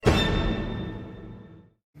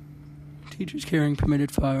Teachers carrying permitted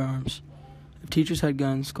firearms. If teachers had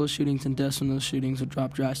guns, school shootings and deaths from those shootings would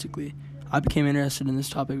drop drastically. I became interested in this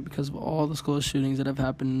topic because of all the school shootings that have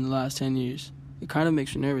happened in the last 10 years. It kind of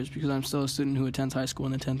makes me nervous because I'm still a student who attends high school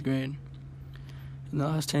in the 10th grade. In the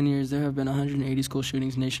last 10 years, there have been 180 school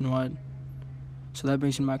shootings nationwide. So that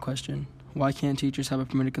brings me to my question. Why can't teachers have a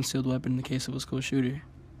permitted concealed weapon in the case of a school shooter?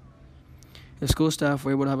 If school staff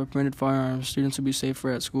were able to have a permitted firearm, students would be safer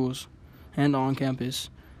at schools and on campus.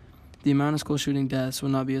 The amount of school shooting deaths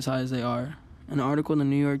would not be as high as they are. An article in the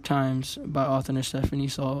New York Times by author Stephanie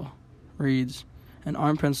Saul reads, "An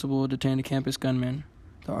armed principal detained a campus gunman."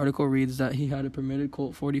 The article reads that he had a permitted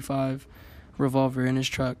Colt .45 revolver in his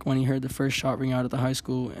truck when he heard the first shot ring out at the high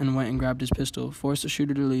school and went and grabbed his pistol, forced the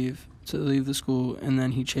shooter to leave the school, and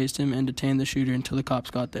then he chased him and detained the shooter until the cops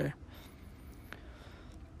got there.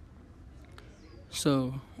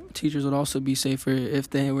 So, teachers would also be safer if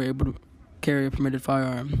they were able to carry a permitted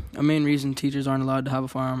firearm. A main reason teachers aren't allowed to have a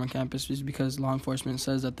firearm on campus is because law enforcement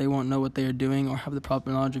says that they won't know what they are doing or have the proper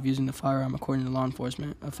knowledge of using the firearm, according to law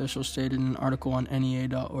enforcement officials stated in an article on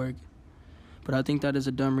NEA.org. But I think that is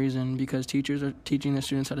a dumb reason because teachers are teaching their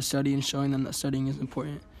students how to study and showing them that studying is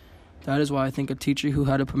important. That is why I think a teacher who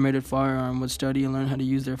had a permitted firearm would study and learn how to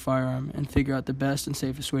use their firearm and figure out the best and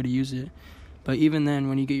safest way to use it. But even then,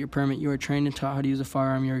 when you get your permit, you are trained and taught how to use a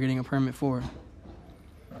firearm you are getting a permit for.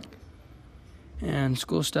 And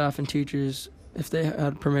school staff and teachers, if they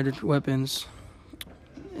had permitted weapons,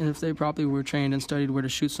 and if they properly were trained and studied where to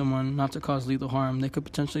shoot someone not to cause lethal harm, they could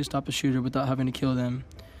potentially stop a shooter without having to kill them,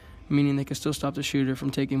 meaning they could still stop the shooter from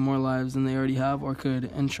taking more lives than they already have or could,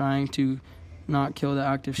 and trying to not kill the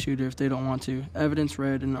active shooter if they don't want to. Evidence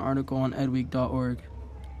read in an article on edweek.org.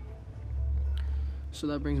 So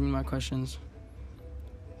that brings me to my questions.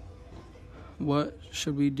 What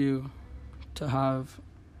should we do to have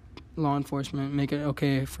law enforcement make it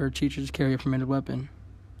okay for teachers to carry a permitted weapon?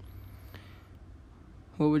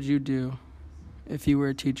 What would you do if you were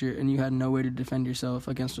a teacher and you had no way to defend yourself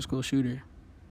against a school shooter?